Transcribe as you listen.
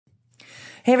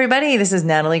Hey everybody, this is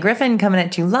Natalie Griffin coming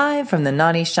at you live from the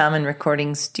Naughty Shaman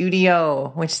recording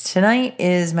studio, which tonight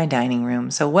is my dining room.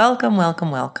 So welcome,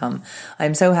 welcome, welcome.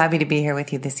 I'm so happy to be here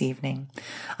with you this evening.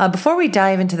 Before we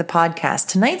dive into the podcast,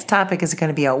 tonight's topic is going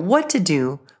to be what to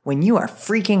do when you are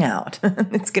freaking out.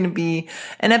 It's going to be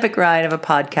an epic ride of a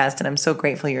podcast, and I'm so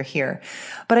grateful you're here.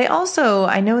 But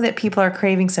I know that people are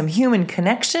craving some human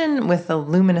connection with the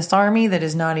luminous army that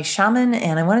is Naughty Shaman,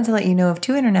 and I wanted to let you know of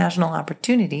 2 international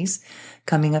opportunities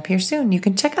coming up here soon. You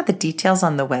can check out the details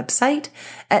on the website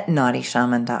at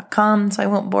naughtyshaman.com, so I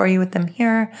won't bore you with them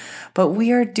here. But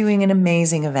we are doing an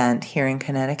amazing event here in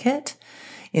Connecticut,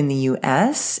 in the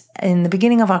U.S., in the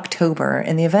beginning of October,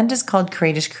 and the event is called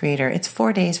Courageous Creator. It's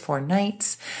 4 days, 4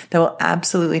 nights that will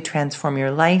absolutely transform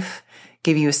your life,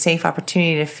 give you a safe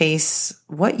opportunity to face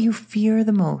what you fear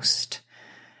the most,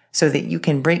 so that you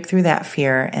can break through that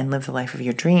fear and live the life of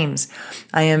your dreams.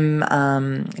 I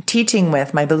am teaching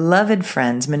with my beloved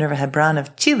friends, Minerva Hebron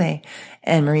of Chile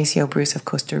and Mauricio Bruce of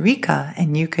Costa Rica,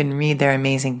 and you can read their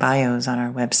amazing bios on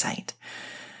our website.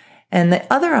 And the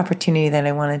other opportunity that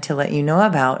I wanted to let you know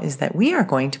about is that we are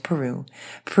going to Peru.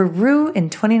 Peru in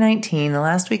 2019, the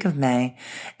last week of May,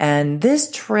 and this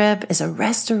trip is a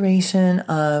restoration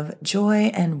of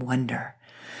joy and wonder.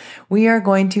 We are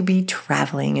going to be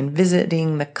traveling and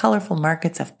visiting the colorful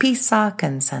markets of Pisac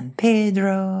and San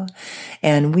Pedro,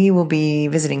 and we will be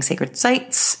visiting sacred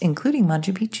sites, including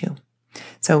Machu Picchu.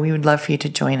 So we would love for you to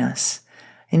join us,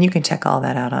 and you can check all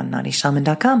that out on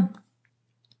naughtyshaman.com.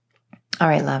 All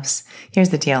right, loves,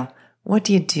 here's the deal. What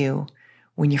do you do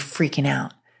when you're freaking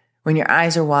out? When your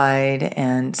eyes are wide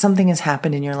and something has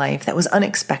happened in your life that was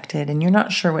unexpected and you're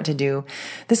not sure what to do.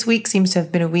 This week seems to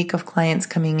have been a week of clients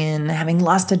coming in, having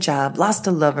lost a job, lost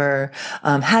a lover,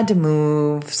 had to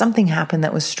move, something happened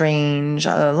that was strange,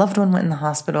 a loved one went in the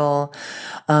hospital,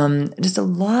 just a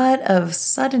lot of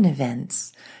sudden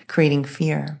events creating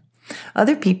fear.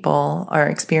 Other people are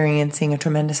experiencing a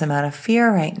tremendous amount of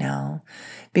fear right now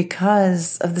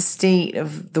because of the state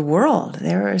of the world.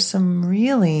 There are some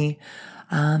really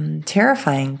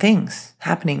terrifying things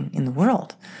happening in the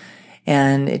world,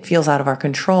 and it feels out of our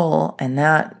control, and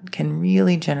that can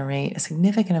really generate a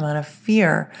significant amount of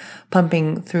fear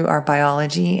pumping through our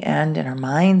biology and in our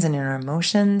minds and in our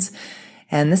emotions,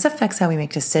 and this affects how we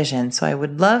make decisions. So I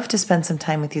would love to spend some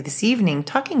time with you this evening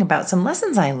talking about some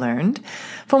lessons I learned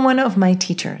from one of my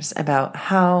teachers about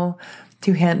how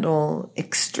to handle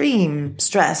extreme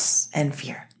stress and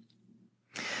fear.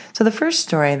 So the first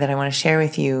story that I want to share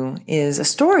with you is a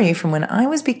story from when I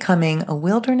was becoming a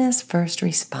wilderness first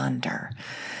responder.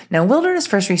 Now, wilderness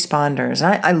first responders,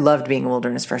 I loved being a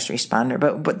wilderness first responder,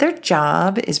 but their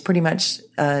job is pretty much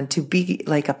to be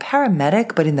like a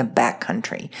paramedic, but in the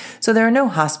backcountry. So there are no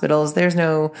hospitals, there's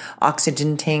no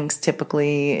oxygen tanks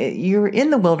typically. You're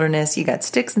in the wilderness, you got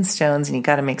sticks and stones, and you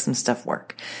got to make some stuff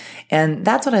work. And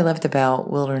that's what I loved about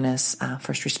wilderness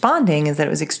first responding, is that it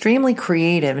was extremely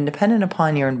creative and dependent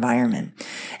upon your environment.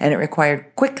 And it required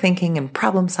quick thinking and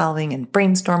problem solving and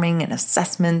brainstorming and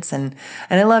assessments. And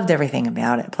I loved everything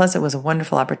about it. Plus, it was a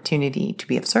wonderful opportunity to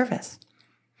be of service.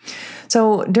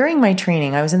 So during my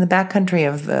training, I was in the backcountry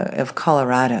of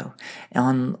Colorado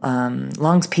on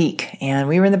Long's Peak. And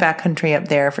we were in the backcountry up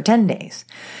there for 10 days.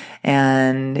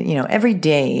 And, every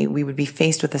day we would be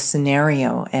faced with a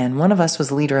scenario, and one of us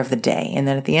was leader of the day. And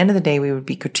then at the end of the day, we would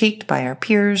be critiqued by our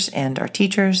peers and our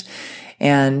teachers.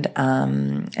 And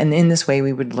in this way,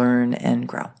 we would learn and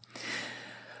grow.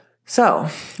 So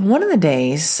one of the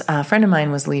days, a friend of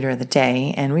mine was leader of the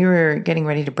day, and we were getting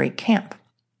ready to break camp.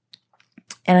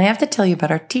 And I have to tell you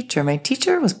about our teacher. My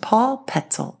teacher was Paul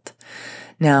Petzold.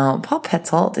 Now, Paul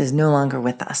Petzold is no longer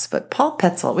with us, but Paul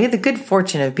Petzold, we had the good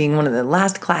fortune of being one of the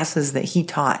last classes that he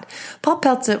taught. Paul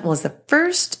Petzold was the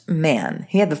first man.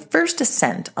 He had the first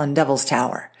ascent on Devil's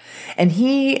Tower, and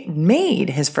he made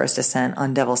his first ascent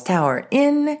on Devil's Tower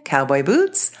in cowboy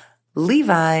boots,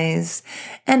 Levi's,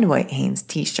 and white Hanes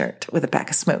t-shirt with a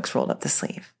pack of smokes rolled up the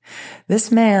sleeve.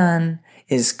 This man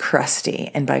is crusty.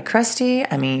 And by crusty,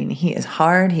 I mean he is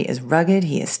hard, he is rugged,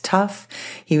 he is tough.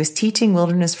 He was teaching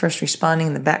wilderness first responding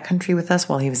in the backcountry with us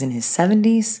while he was in his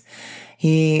 70s.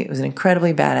 He was an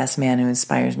incredibly badass man who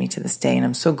inspires me to this day, and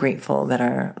I'm so grateful that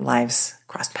our lives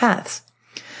crossed paths.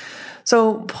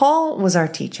 So Paul was our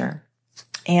teacher.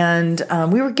 And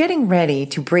we were getting ready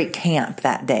to break camp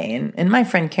that day. And my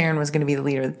friend Karen was going to be the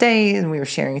leader of the day. And we were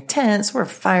sharing a tent. So we're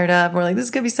fired up. We're like, this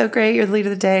is going to be so great. You're the leader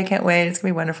of the day. I can't wait. It's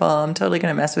going to be wonderful. I'm totally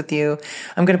going to mess with you.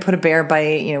 I'm going to put a bear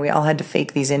bite. We all had to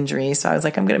fake these injuries. So I was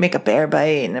like, I'm going to make a bear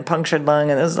bite and a punctured lung.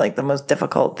 And those are like the most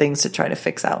difficult things to try to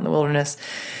fix out in the wilderness.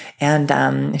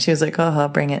 And she was like, oh, I'll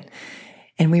bring it.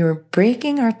 And we were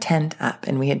breaking our tent up,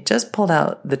 and we had just pulled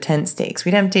out the tent stakes.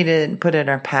 We'd emptied it and put it in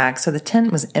our pack, so the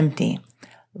tent was empty,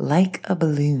 like a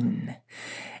balloon.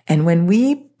 And when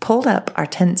we pulled up our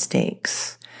tent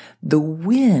stakes, the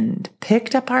wind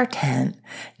picked up our tent,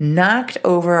 knocked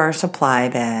over our supply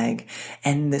bag,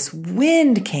 and this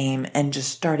wind came and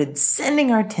just started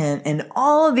sending our tent and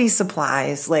all of these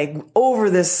supplies like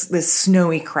over this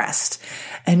snowy crest.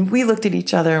 And we looked at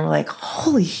each other and were like,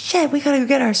 holy shit, we gotta go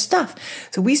get our stuff.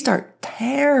 So we start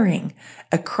tearing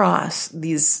across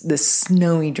this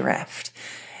snowy drift.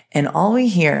 And all we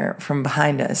hear from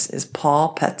behind us is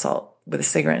Paul Petzold with a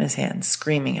cigarette in his hand,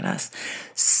 screaming at us,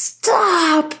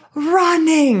 stop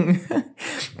running.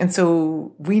 And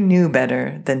so we knew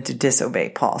better than to disobey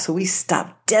Paul. So we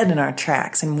stopped dead in our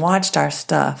tracks and watched our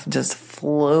stuff just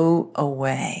float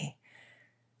away.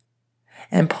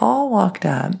 And Paul walked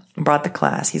up and brought the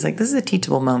class. He's like, this is a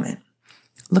teachable moment.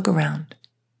 Look around.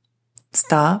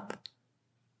 Stop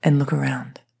and look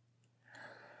around.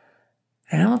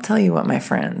 And I'll tell you what, my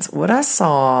friends, what I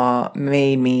saw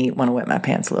made me want to wet my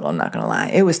pants a little, I'm not going to lie.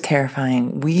 It was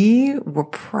terrifying. We were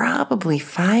probably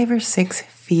 5 or 6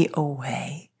 feet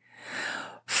away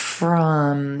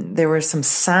from, there were some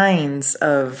signs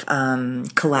of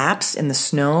collapse in the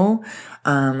snow,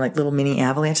 like little mini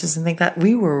avalanches and things like that.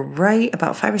 We were right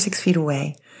about 5 or 6 feet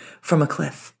away from a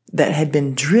cliff that had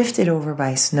been drifted over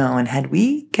by snow. And had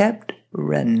we kept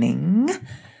running,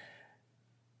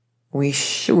 we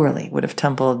surely would have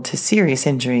tumbled to serious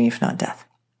injury, if not death.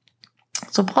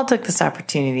 So Paul took this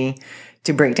opportunity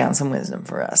to break down some wisdom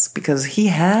for us because he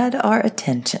had our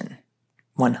attention,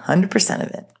 100%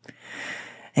 of it.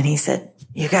 And he said,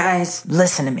 you guys,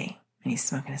 listen to me. And he's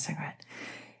smoking a cigarette.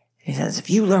 He says, if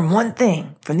you learn one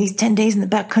thing from these 10 days in the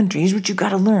backcountry, here's what you got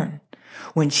to learn.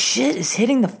 When shit is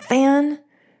hitting the fan,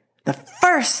 the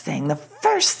first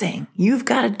thing you've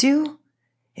got to do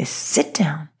is sit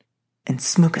down and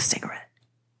smoke a cigarette.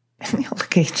 And we all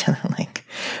look at each other like,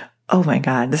 oh my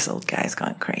God, this old guy's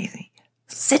gone crazy.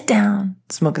 Sit down,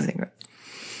 smoke a cigarette.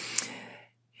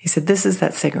 He said, this is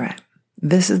that cigarette.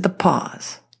 This is the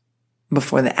pause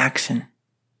before the action,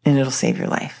 and it'll save your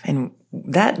life. And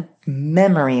that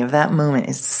memory of that moment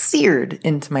is seared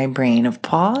into my brain of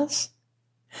pause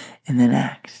and then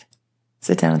act.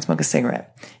 Sit down and smoke a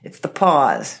cigarette. It's the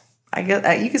pause. You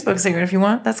can smoke a cigarette if you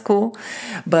want. That's cool.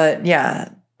 But yeah,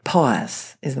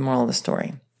 pause is the moral of the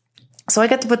story. So I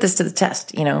got to put this to the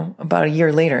test, about a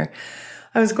year later.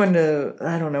 I was going to,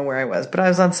 I don't know where I was, but I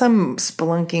was on some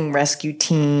spelunking rescue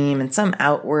team and some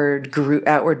outward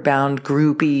bound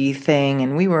groupie thing.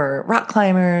 And we were rock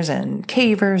climbers and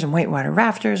cavers and whitewater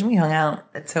rafters, and we hung out.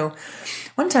 And so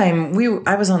one time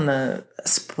I was on the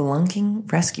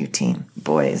spelunking rescue team.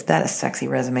 Boy, is that a sexy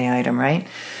resume item, right?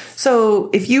 So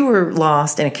if you were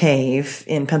lost in a cave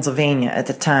in Pennsylvania at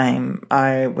the time,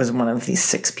 I was one of these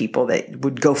 6 people that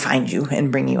would go find you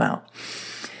and bring you out.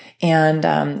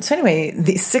 And so anyway,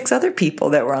 these 6 other people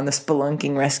that were on the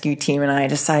spelunking rescue team and I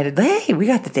decided, hey, we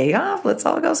got the day off. Let's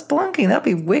all go spelunking. That'll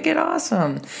be wicked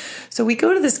awesome. So we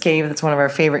go to this cave that's one of our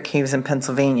favorite caves in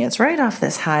Pennsylvania. It's right off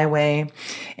this highway.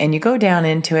 And you go down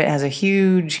into it. It has a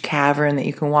huge cavern that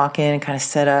you can walk in and kind of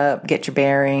set up, get your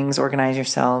bearings, organize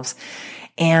yourselves.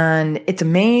 And it's a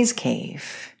maze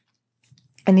cave.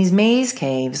 And these maze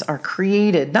caves are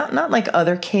created, not like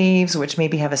other caves, which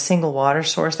maybe have a single water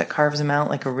source that carves them out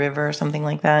like a river or something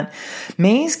like that.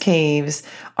 Maze caves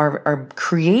are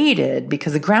created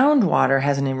because the groundwater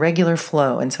has an irregular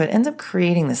flow. And so it ends up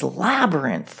creating this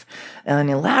labyrinth, an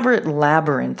elaborate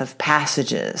labyrinth of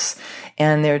passages.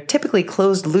 And they're typically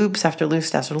closed loops after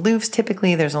loops after loops.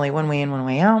 Typically, there's only one way in, one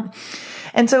way out.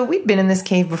 And so we'd been in this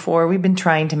cave before. We've been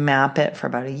trying to map it for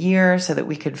about a year so that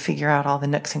we could figure out all the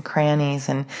nooks and crannies.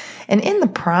 And in the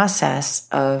process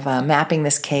of mapping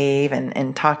this cave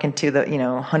and talking to the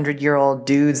 100-year-old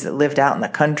dudes that lived out in the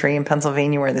country in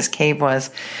Pennsylvania where this cave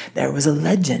was, there was a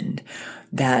legend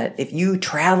that if you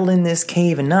travel in this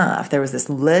cave enough, there was this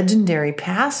legendary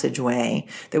passageway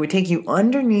that would take you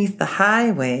underneath the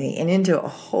highway and into a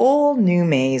whole new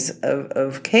maze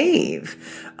of cave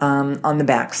on the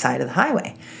back side of the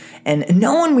highway. And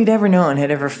no one we'd ever known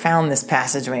had ever found this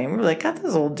passageway. And we were like, God,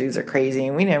 those old dudes are crazy.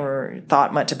 And we never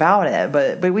thought much about it,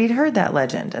 but we'd heard that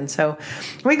legend. And so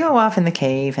we go off in the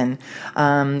cave and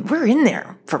we're in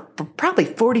there for probably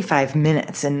 45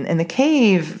 minutes. And the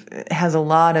cave has a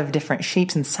lot of different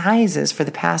shapes and sizes for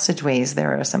the passageways.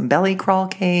 There are some belly crawl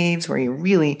caves where you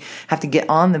really have to get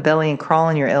on the belly and crawl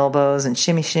on your elbows and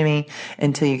shimmy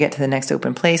until you get to the next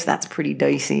open place. That's pretty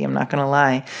dicey, I'm not going to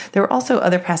lie. There were also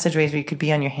other passageways where you could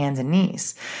be on your hands hands and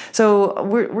knees. So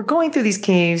we're going through these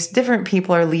caves. Different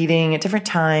people are leading at different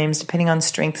times, depending on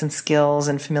strengths and skills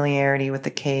and familiarity with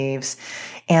the caves.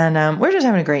 And we're just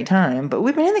having a great time. But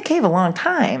we've been in the cave a long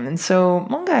time. And so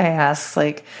one guy asks,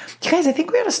 like, you guys, I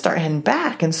think we ought to start heading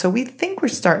back. And so we think we're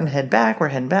starting to head back. We're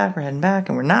heading back.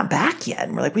 And we're not back yet.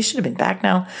 And we're like, we should have been back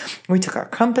now. We took our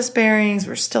compass bearings.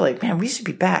 We're still like, man, we should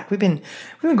be back. We've been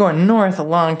going north a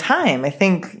long time. I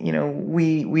think,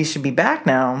 we should be back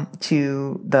now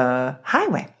to the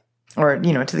highway, or,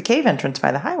 to the cave entrance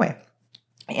by the highway.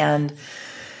 And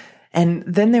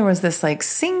then there was this like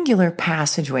singular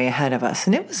passageway ahead of us,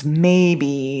 and it was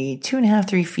maybe 2.5,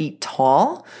 3 feet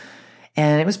tall,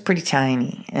 and it was pretty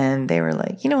tiny. And they were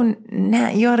like,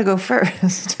 Nat, you ought to go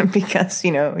first because,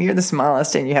 you're the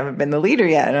smallest and you haven't been the leader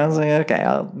yet. And I was like, okay,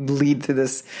 I'll lead through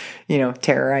this,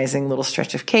 terrorizing little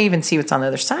stretch of cave and see what's on the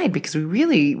other side, because we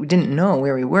really didn't know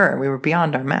where we were. We were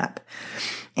beyond our map.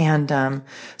 And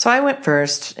so I went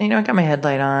first. I got my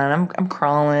headlight on. I'm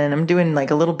crawling. I'm doing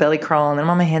like a little belly crawl, and then I'm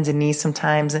on my hands and knees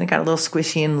sometimes, and it got a little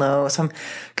squishy and low. So I'm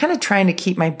kind of trying to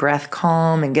keep my breath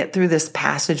calm and get through this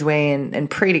passageway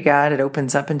and pray to God it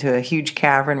opens up into a huge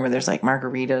cavern where there's like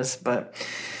margaritas. But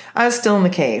I was still in the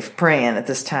cave praying at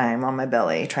this time on my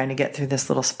belly, trying to get through this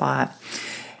little spot.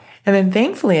 And then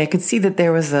thankfully I could see that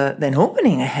there was an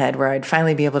opening ahead where I'd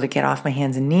finally be able to get off my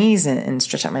hands and knees and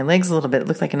stretch out my legs a little bit. It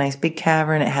looked like a nice big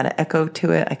cavern. It had an echo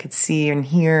to it. I could see and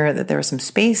hear that there was some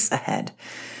space ahead.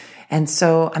 And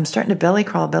so I'm starting to belly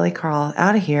crawl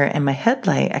out of here. And my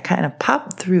headlight, I kind of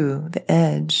popped through the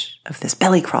edge of this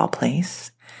belly crawl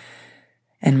place.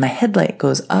 And my headlight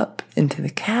goes up into the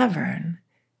cavern.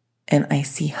 And I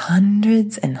see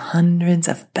hundreds and hundreds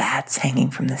of bats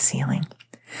hanging from the ceiling.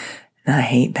 And I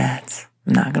hate bats.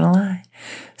 I'm not going to lie.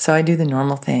 So I do the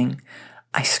normal thing.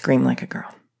 I scream like a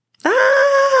girl.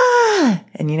 Ah!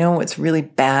 And you know what's really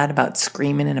bad about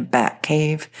screaming in a bat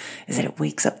cave is that it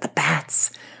wakes up the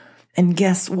bats. And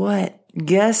guess what?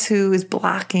 Guess who is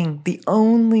blocking the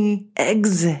only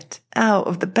exit out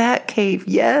of the bat cave?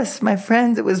 Yes, my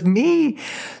friends, it was me.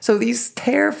 So these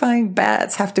terrifying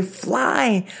bats have to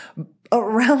fly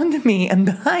around me and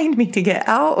behind me to get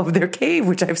out of their cave,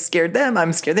 which I've scared them.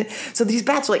 I'm scared them. So these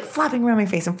bats are like flapping around my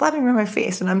face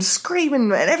and I'm screaming,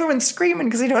 and everyone's screaming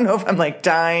because they don't know if I'm like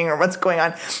dying or what's going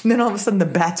on. And then all of a sudden the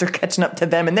bats are catching up to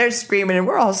them and they're screaming and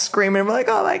we're all screaming. And we're like,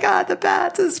 oh my God, the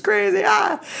bats is crazy.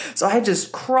 Ah. So I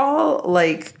just crawl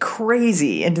like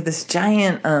crazy into this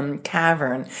giant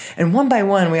cavern. And one by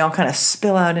one, we all kind of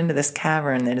spill out into this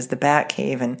cavern that is the bat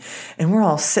cave. And we're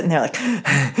all sitting there like,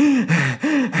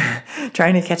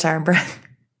 trying to catch our breath.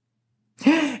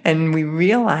 And we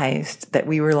realized that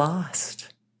we were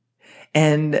lost.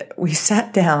 And we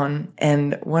sat down,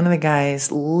 and one of the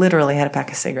guys literally had a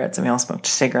pack of cigarettes, and we all smoked a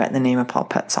cigarette in the name of Paul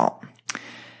Petzalt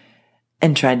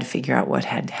and tried to figure out what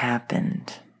had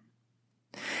happened.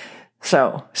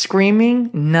 So screaming,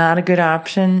 not a good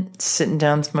option. Sitting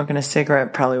down, smoking a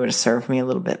cigarette probably would have served me a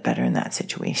little bit better in that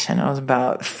situation. I was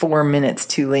about 4 minutes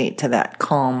too late to that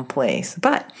calm place.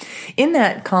 But in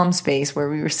that calm space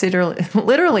where we were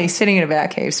literally sitting in a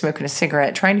bat cave, smoking a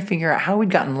cigarette, trying to figure out how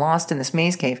we'd gotten lost in this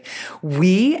maze cave,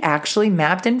 we actually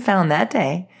mapped and found that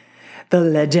day the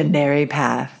legendary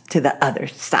path to the other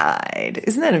side.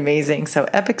 Isn't that amazing? So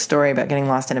epic story about getting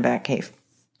lost in a bat cave.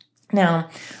 Now,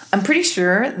 I'm pretty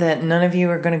sure that none of you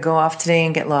are going to go off today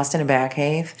and get lost in a bat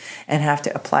cave and have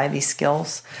to apply these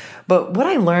skills. But what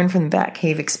I learned from the bat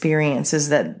cave experience is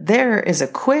that there is a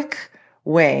quick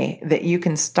way that you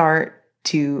can start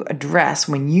to address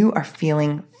when you are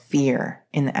feeling fear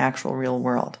in the actual real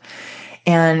world.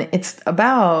 And it's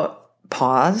about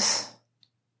pause,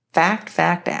 fact,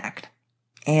 act.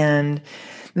 And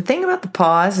the thing about the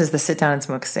pause is the sit down and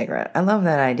smoke a cigarette. I love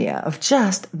that idea of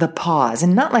just the pause,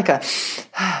 and not like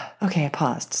okay, I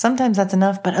paused. Sometimes that's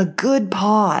enough, but a good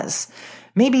pause,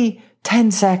 maybe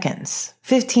 10 seconds,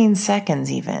 15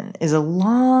 seconds even, is a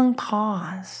long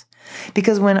pause.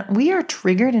 Because when we are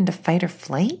triggered into fight or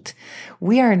flight,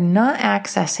 we are not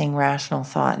accessing rational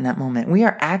thought in that moment. We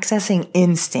are accessing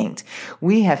instinct.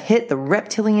 We have hit the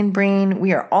reptilian brain.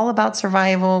 We are all about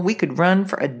survival. We could run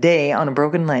for a day on a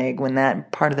broken leg when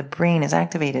that part of the brain is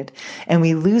activated. And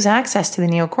we lose access to the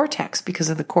neocortex because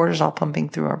of the cortisol pumping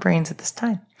through our brains at this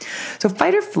time. So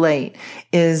fight or flight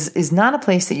is not a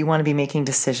place that you want to be making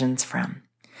decisions from.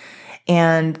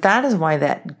 And that is why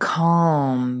that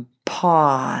calm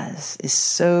pause is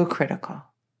so critical.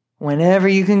 Whenever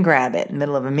you can grab it, in the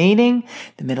middle of a meeting,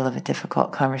 the middle of a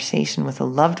difficult conversation with a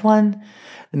loved one,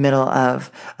 the middle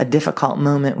of a difficult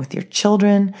moment with your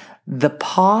children, the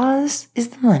pause is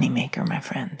the moneymaker, my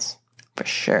friends, for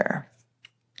sure.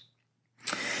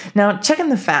 Now, checking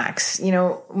the facts.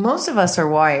 Most of us are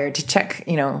wired to check,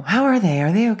 how are they?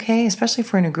 Are they okay? Especially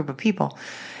if we're in a group of people.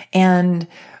 And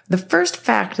the first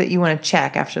fact that you want to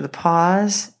check after the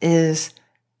pause is,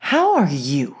 how are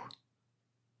you?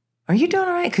 Are you doing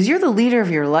all right? Because you're the leader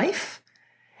of your life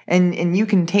and you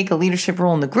can take a leadership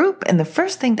role in the group. And the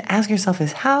first thing to ask yourself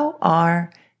is, how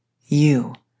are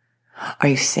you? Are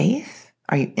you safe?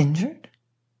 Are you injured?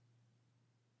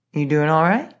 Are you doing all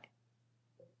right?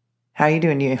 How are you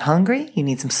doing? You hungry? You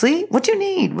need some sleep? What do you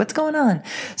need? What's going on?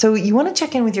 So you want to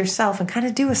check in with yourself and kind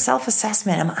of do a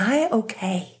self-assessment. Am I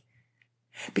okay?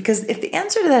 Because if the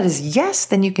answer to that is yes,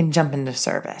 then you can jump into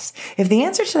service. If the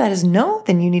answer to that is no,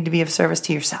 then you need to be of service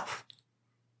to yourself.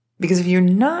 Because if you're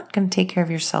not going to take care of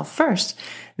yourself first,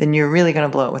 then you're really going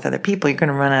to blow it with other people. You're going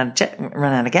to run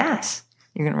out of gas.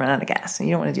 You're going to run out of gas, and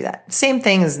you don't want to do that. Same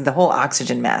thing as the whole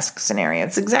oxygen mask scenario.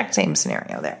 It's the exact same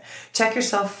scenario there. Check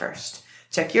yourself first.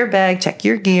 Check your bag, check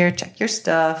your gear, check your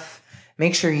stuff.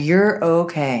 Make sure you're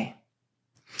okay.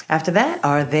 After that,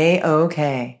 are they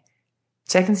okay?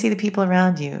 Check and see the people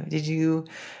around you. Did you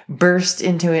burst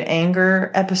into an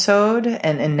anger episode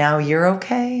and now you're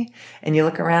okay? And you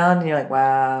look around and you're like,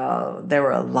 wow, there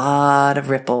were a lot of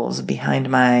ripples behind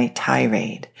my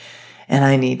tirade. And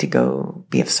I need to go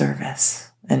be of service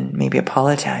and maybe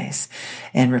apologize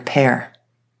and repair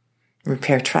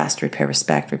trust, repair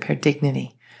respect, repair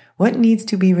dignity. What needs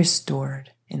to be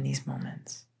restored in these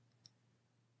moments?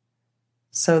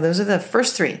 So those are the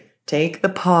first three. Take the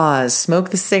pause,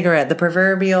 smoke the cigarette, the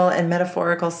proverbial and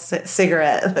metaphorical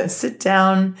cigarette. Let's sit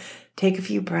down, take a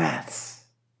few breaths.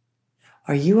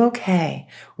 Are you okay?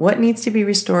 What needs to be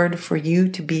restored for you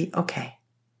to be okay?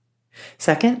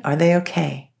 Second, are they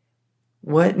okay?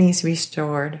 What needs to be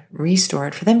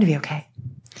restored for them to be okay?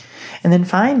 And then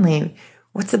finally,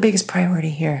 what's the biggest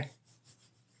priority here?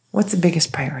 What's the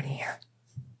biggest priority here?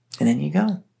 And then you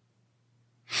go.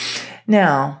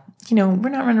 Now, we're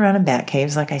not running around in bat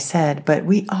caves, like I said, but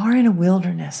we are in a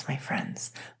wilderness, my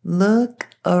friends. Look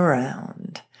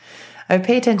around. I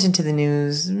pay attention to the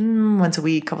news once a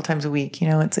week, a couple times a week.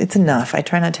 It's enough. I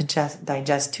try not to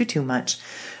digest too much.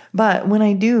 But when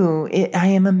I do, I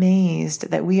am amazed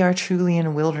that we are truly in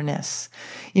a wilderness.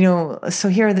 So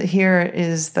here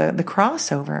is the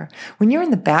crossover. When you're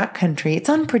in the backcountry, it's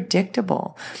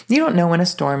unpredictable. You don't know when a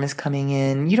storm is coming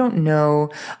in. You don't know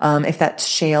if that's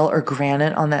shale or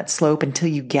granite on that slope until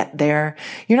you get there.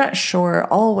 You're not sure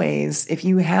always if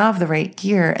you have the right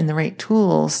gear and the right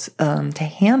tools to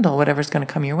handle whatever's going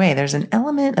to come your way. There's an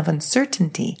element of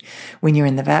uncertainty when you're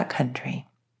in the backcountry.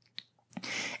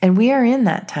 And we are in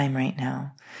that time right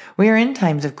now. We are in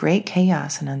times of great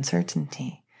chaos and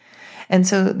uncertainty. And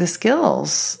so the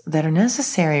skills that are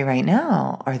necessary right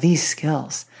now are these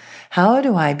skills. How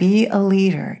do I be a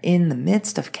leader in the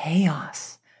midst of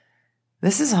chaos?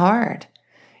 This is hard.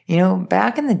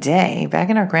 Back in the day, back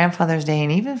in our grandfather's day,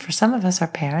 and even for some of us, our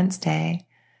parents' day,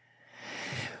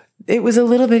 it was a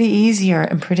little bit easier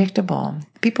and predictable.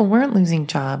 People weren't losing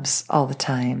jobs all the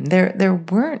time. There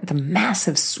weren't the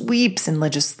massive sweeps in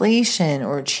legislation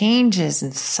or changes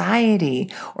in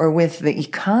society or with the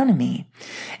economy.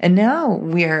 And now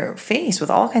we are faced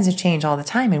with all kinds of change all the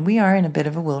time, and we are in a bit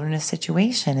of a wilderness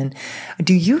situation. And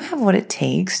do you have what it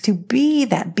takes to be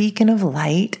that beacon of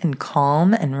light and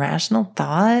calm and rational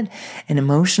thought and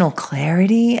emotional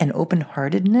clarity and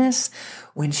open-heartedness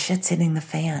when shit's hitting the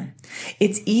fan?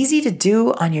 It's easy to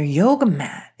do on your yoga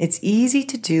mat. It's easy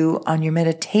to do on your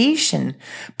meditation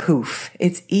poof.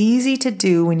 It's easy to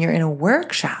do when you're in a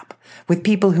workshop with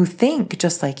people who think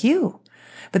just like you.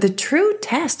 But the true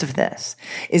test of this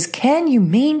is, can you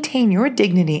maintain your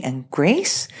dignity and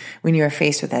grace when you are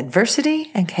faced with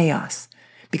adversity and chaos?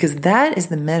 Because that is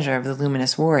the measure of the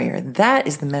luminous warrior. That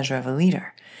is the measure of a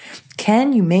leader.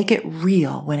 Can you make it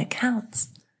real when it counts?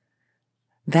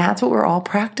 That's what we're all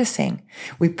practicing.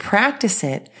 We practice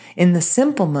it in the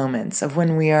simple moments of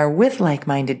when we are with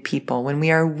like-minded people, when we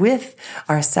are with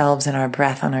ourselves and our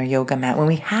breath on our yoga mat, when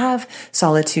we have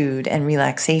solitude and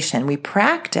relaxation. We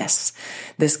practice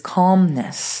this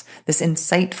calmness, this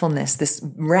insightfulness, this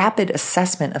rapid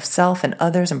assessment of self and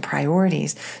others and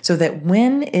priorities, so that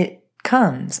when it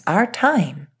comes, our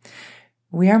time,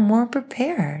 we are more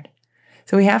prepared.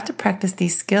 So we have to practice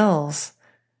these skills.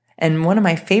 And one of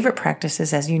my favorite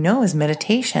practices, as you know, is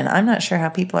meditation. I'm not sure how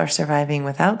people are surviving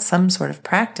without some sort of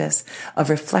practice of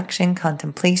reflection,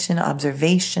 contemplation,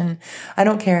 observation. I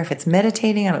don't care if it's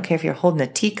meditating. I don't care if you're holding a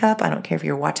teacup. I don't care if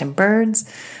you're watching birds.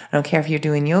 I don't care if you're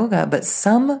doing yoga, but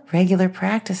some regular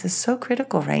practice is so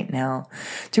critical right now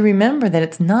to remember that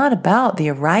it's not about the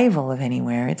arrival of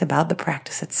anywhere. It's about the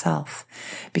practice itself.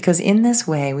 Because in this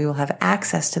way, we will have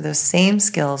access to those same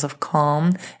skills of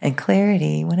calm and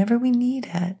clarity whenever we need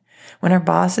it. When our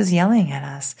boss is yelling at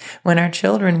us, when our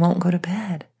children won't go to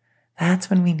bed, that's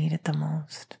when we need it the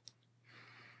most.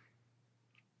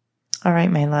 All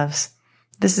right, my loves.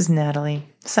 This is Natalie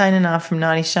signing off from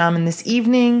Naughty Shaman this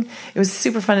evening. It was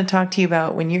super fun to talk to you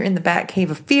about when you're in the bat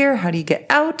cave of fear. How do you get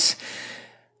out?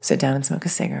 Sit down and smoke a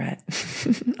cigarette.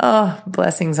 Oh,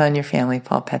 blessings on your family,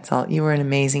 Paul Petzold. You were an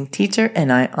amazing teacher,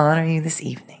 and I honor you this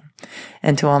evening.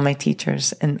 And to all my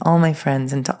teachers and all my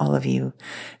friends and to all of you,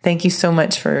 thank you so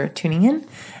much for tuning in.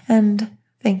 And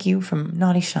thank you from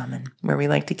Naughty Shaman, where we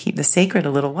like to keep the sacred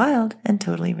a little wild and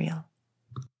totally real.